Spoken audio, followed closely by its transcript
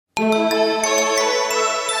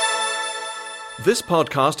This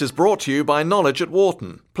podcast is brought to you by Knowledge at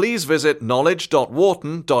Wharton. Please visit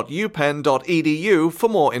knowledge.wharton.upenn.edu for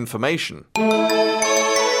more information.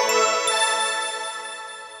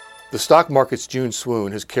 The stock market's June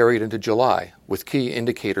swoon has carried into July, with key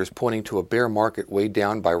indicators pointing to a bear market weighed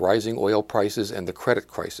down by rising oil prices and the credit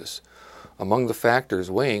crisis. Among the factors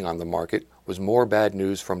weighing on the market was more bad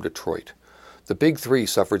news from Detroit. The Big Three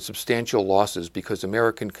suffered substantial losses because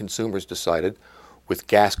American consumers decided, with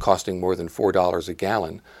gas costing more than $4 a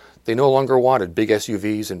gallon, they no longer wanted big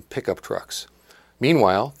SUVs and pickup trucks.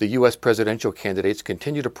 Meanwhile, the U.S. presidential candidates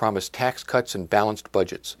continue to promise tax cuts and balanced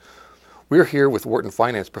budgets. We're here with Wharton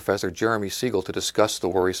Finance Professor Jeremy Siegel to discuss the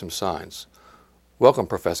worrisome signs. Welcome,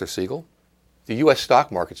 Professor Siegel. The U.S.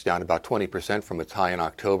 stock market's down about 20% from its high in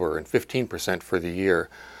October and 15% for the year.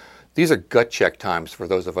 These are gut check times for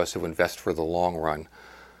those of us who invest for the long run.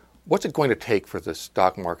 What's it going to take for the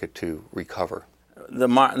stock market to recover? The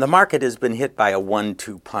market has been hit by a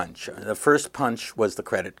 1-2 punch. The first punch was the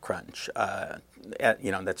credit crunch, that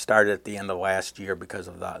started at the end of last year because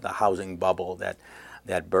of the housing bubble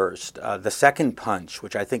that burst. The second punch,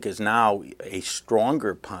 which I think is now a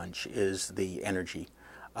stronger punch, is the energy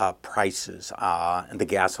prices, and the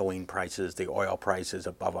gasoline prices, the oil prices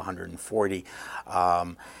above 140.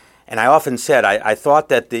 And I often said I thought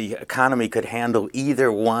that the economy could handle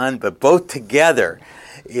either one, but both together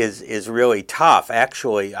is really tough.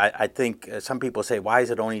 Actually, I think some people say, why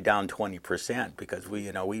is it only down 20%? Because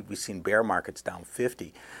we've seen bear markets down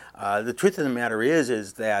 50. The truth of the matter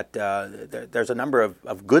is that there's a number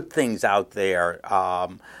of good things out there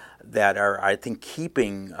that are, I think,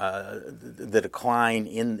 keeping the decline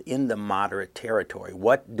in the moderate territory.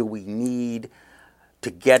 What do we need to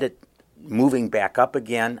get it moving back up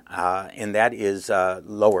again, and that is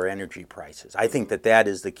lower energy prices. I think that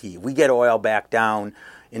is the key. If we get oil back down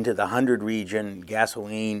into the 100 region,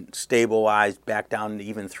 gasoline stabilized back down to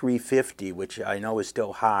even 350, which I know is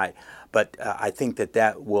still high, but I think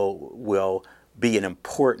that will be an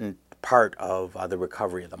important part of the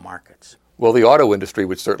recovery of the markets. Well, the auto industry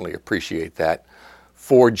would certainly appreciate that.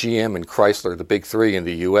 Ford, GM, and Chrysler, the Big Three in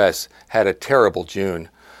the U.S., had a terrible June.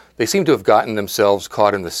 They seem to have gotten themselves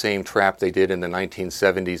caught in the same trap they did in the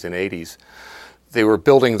 1970s and 80s. They were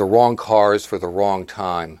building the wrong cars for the wrong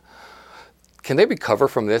time. Can they recover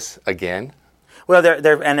from this again? Well,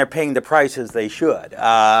 they're paying the prices they should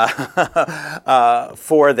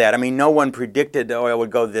for that. I mean, no one predicted the oil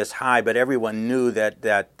would go this high, but everyone knew that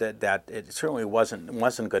it certainly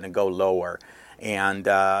wasn't going to go lower. And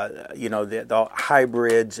the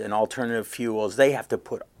hybrids and alternative fuels, they have to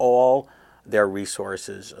put all their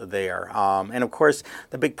resources there. And of course,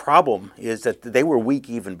 the big problem is that they were weak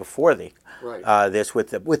even before this with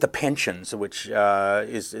the pensions, which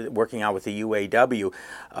is working out with the UAW.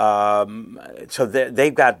 So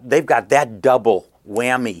they've got that double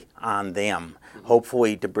whammy on them,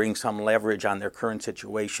 hopefully to bring some leverage on their current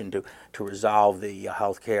situation to resolve the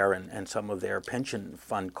health care and some of their pension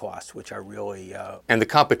fund costs, which are really... And the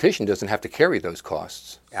competition doesn't have to carry those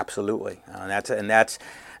costs. Absolutely.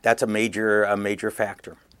 That's a major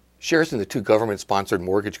factor. Shares in the two government-sponsored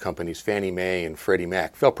mortgage companies, Fannie Mae and Freddie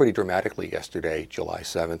Mac, fell pretty dramatically yesterday, July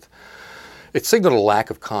 7th. It signaled a lack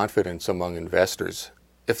of confidence among investors.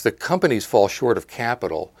 If the companies fall short of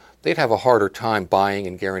capital, they'd have a harder time buying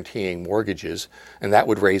and guaranteeing mortgages, and that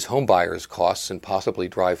would raise home buyers' costs and possibly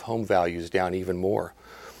drive home values down even more.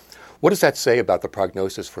 What does that say about the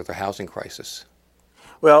prognosis for the housing crisis?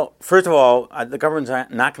 Well, first of all, the government's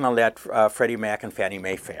not going to let Freddie Mac and Fannie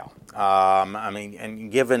Mae fail.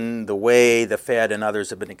 And given the way the Fed and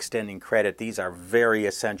others have been extending credit, these are very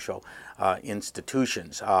essential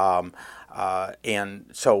institutions. And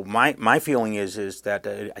so my feeling is that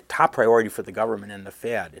a top priority for the government and the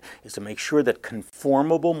Fed is to make sure that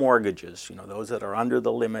conformable mortgages, those that are under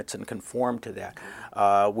the limits and conform to that,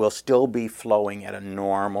 will still be flowing at a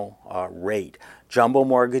normal rate. Jumbo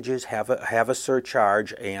mortgages have a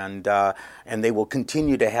surcharge, and they will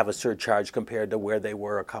continue to have a surcharge compared to where they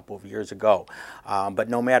were a couple of years ago. But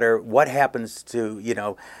no matter what happens to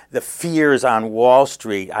the fears on Wall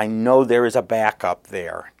Street, I know there is a backup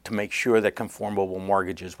there to make sure that conformable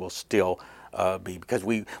mortgages will still be, because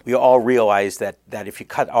we all realize that if you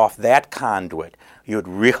cut off that conduit, you would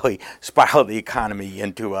really spiral the economy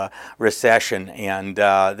into a recession, and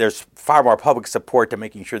there's far more public support to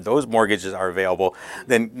making sure those mortgages are available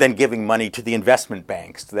than giving money to the investment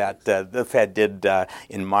banks that the Fed did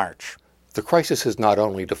in March. The crisis has not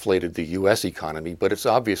only deflated the U.S. economy, but it's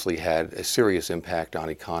obviously had a serious impact on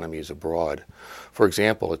economies abroad. For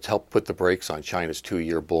example, it's helped put the brakes on China's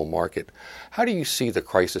 2-year bull market. How do you see the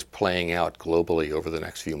crisis playing out globally over the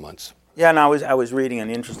next few months? Yeah, and I was reading an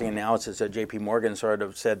interesting analysis that J.P. Morgan sort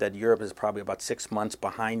of said that Europe is probably about 6 months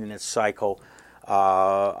behind in its cycle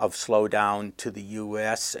of slowdown to the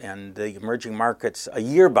U.S. and the emerging markets a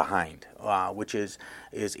year behind, which is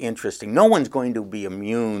interesting. No one's going to be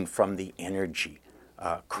immune from the energy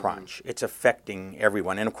crunch. It's affecting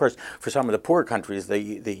everyone, and of course, for some of the poor countries,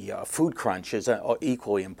 the food crunch is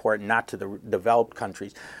equally important, not to the developed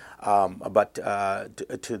countries. But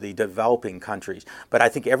to the developing countries. But I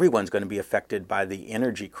think everyone's going to be affected by the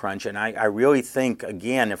energy crunch. And I really think,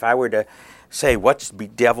 again, if I were to say what's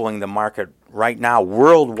bedeviling the market right now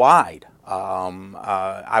worldwide,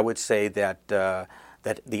 I would say that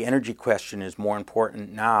the energy question is more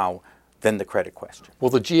important now than the credit question.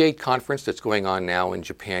 Will the G8 conference that's going on now in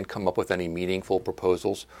Japan come up with any meaningful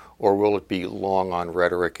proposals, or will it be long on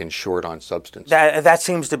rhetoric and short on substance? That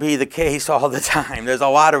seems to be the case all the time. There's a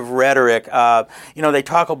lot of rhetoric. They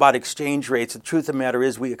talk about exchange rates. The truth of the matter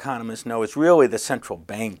is, we economists know it's really the central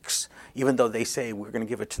banks. Even though they say we're going to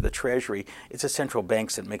give it to the Treasury, it's the central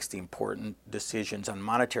banks that makes the important decisions on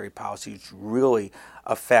monetary policy, which really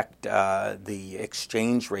affect the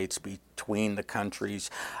exchange rates between the countries.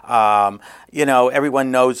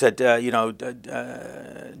 Everyone knows that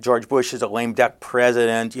George Bush is a lame duck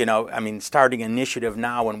president. Starting an initiative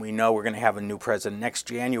now when we know we're going to have a new president next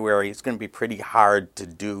January, it's going to be pretty hard to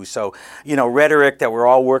do. So, rhetoric that we're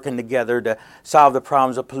all working together to solve the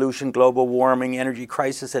problems of pollution, global warming, energy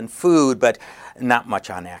crisis, and food, but not much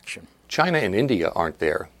on action. China and India aren't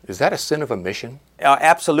there. Is that a sin of omission?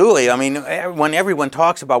 Absolutely. When everyone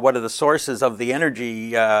talks about what are the sources of the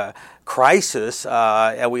energy crisis,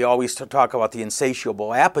 we always talk about the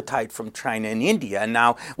insatiable appetite from China and India, and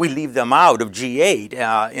now we leave them out of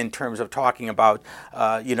G8 in terms of talking about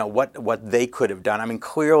what they could have done.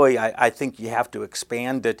 Clearly, I think you have to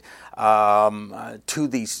expand it to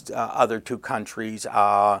these other two countries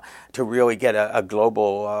to really get a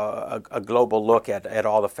global look at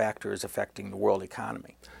all the factors affecting the world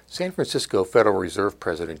economy. San Francisco Federal Reserve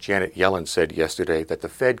President Janet Yellen said yesterday that the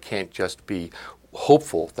Fed can't just be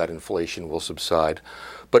hopeful that inflation will subside,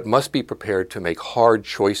 but must be prepared to make hard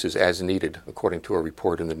choices as needed, according to a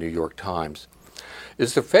report in the New York Times.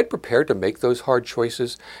 Is the Fed prepared to make those hard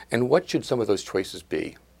choices, and what should some of those choices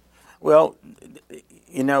be? Well,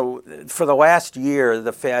 for the last year,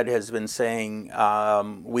 the Fed has been saying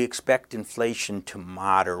we expect inflation to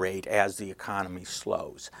moderate as the economy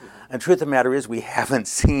slows. And the truth of the matter is, we haven't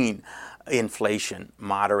seen inflation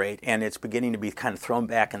moderate, and it's beginning to be kind of thrown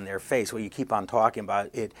back in their face. Well, you keep on talking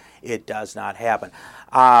about it, it does not happen.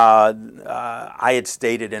 I had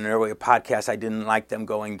stated in an earlier podcast I didn't like them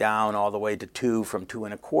going down all the way to 2 from 2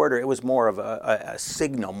 1/4. It was more of a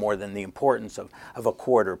signal more than the importance of a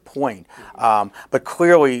quarter point. But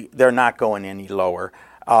clearly they're not going any lower.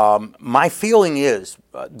 My feeling is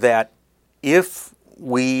that if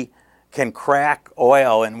we can crack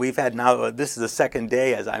oil, and we've had now, this is the second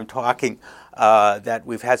day as I'm talking, that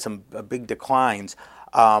we've had some big declines,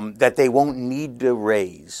 that they won't need to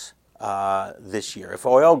raise this year. If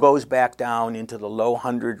oil goes back down into the low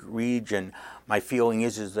 100 region, my feeling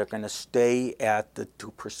is they're going to stay at the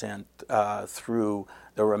 2% through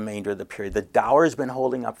the remainder of the period. The dollar has been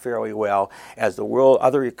holding up fairly well. As the world,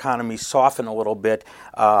 other economies soften a little bit,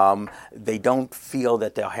 they don't feel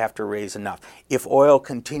that they'll have to raise enough. If oil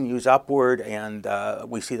continues upward and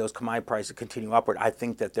we see those commodity prices continue upward, I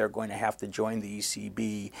think that they're going to have to join the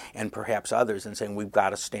ECB and perhaps others in saying we've got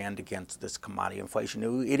to stand against this commodity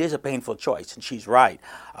inflation. It is a painful choice, and she's right.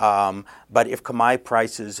 But if commodity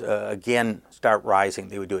prices again start rising,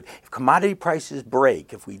 they would do it. If commodity prices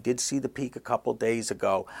break, if we did see the peak a couple days ago,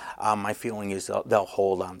 my feeling is they'll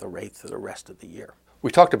hold on the rate for the rest of the year.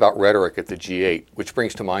 We talked about rhetoric at the G8, which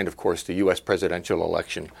brings to mind, of course, the U.S. presidential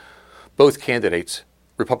election. Both candidates,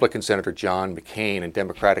 Republican Senator John McCain and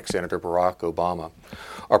Democratic Senator Barack Obama,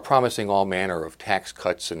 are promising all manner of tax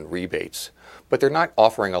cuts and rebates, but they're not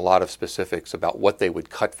offering a lot of specifics about what they would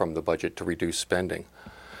cut from the budget to reduce spending.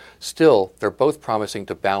 Still, they're both promising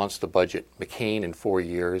to balance the budget, McCain in 4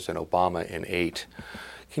 years and Obama in 8.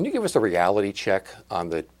 Can you give us a reality check on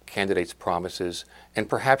the candidates' promises? And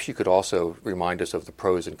perhaps you could also remind us of the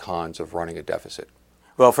pros and cons of running a deficit.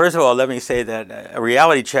 Well, first of all, let me say that a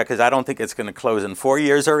reality check is I don't think it's going to close in 4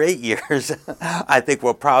 years or 8 years. I think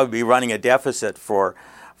we'll probably be running a deficit for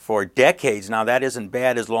decades. Now, that isn't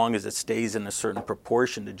bad as long as it stays in a certain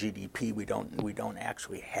proportion to GDP. We don't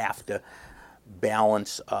actually have to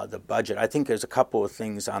balance the budget. I think there's a couple of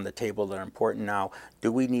things on the table that are important now.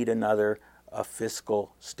 Do we need another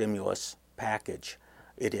fiscal stimulus package?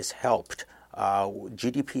 It has helped.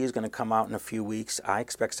 GDP is going to come out in a few weeks. I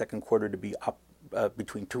expect second quarter to be up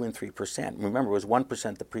between 2 and 3%. Remember, it was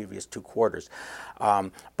 1% the previous 2 quarters.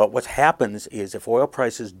 But what happens is if oil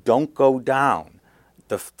prices don't go down,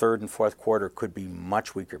 the third and fourth quarter could be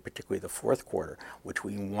much weaker, particularly the fourth quarter, which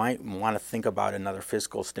we might want to think about another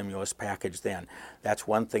fiscal stimulus package then. That's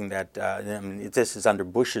one thing that, this is under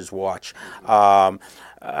Bush's watch. The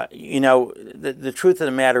truth of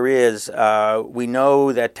the matter is we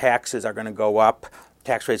know that taxes are going to go up.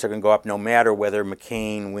 Tax rates are going to go up no matter whether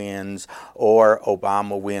McCain wins or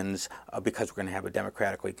Obama wins because we're going to have a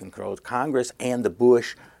democratically controlled Congress, and the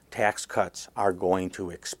Bush tax cuts are going to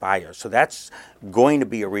expire. So that's going to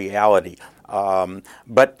be a reality.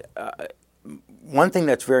 But one thing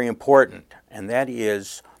that's very important, and that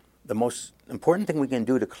is the most important thing we can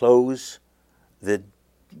do to close the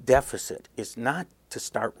deficit is not to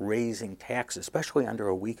start raising taxes, especially under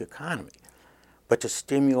a weak economy, but to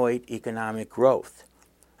stimulate economic growth.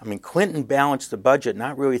 I mean, Clinton balanced the budget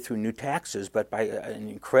not really through new taxes, but by an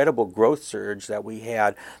incredible growth surge that we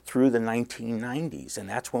had through the 1990s, and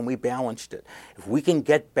that's when we balanced it. If we can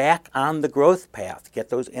get back on the growth path, get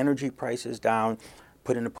those energy prices down,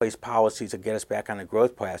 put into place policies that get us back on the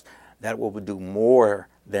growth path, that will do more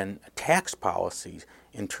than tax policies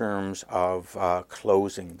in terms of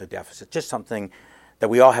closing the deficit. Just something that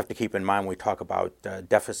we all have to keep in mind when we talk about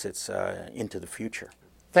deficits into the future.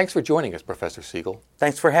 Thanks for joining us, Professor Siegel.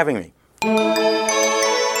 Thanks for having me.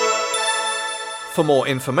 For more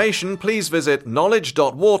information, please visit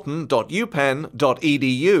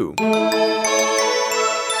knowledge.wharton.upenn.edu.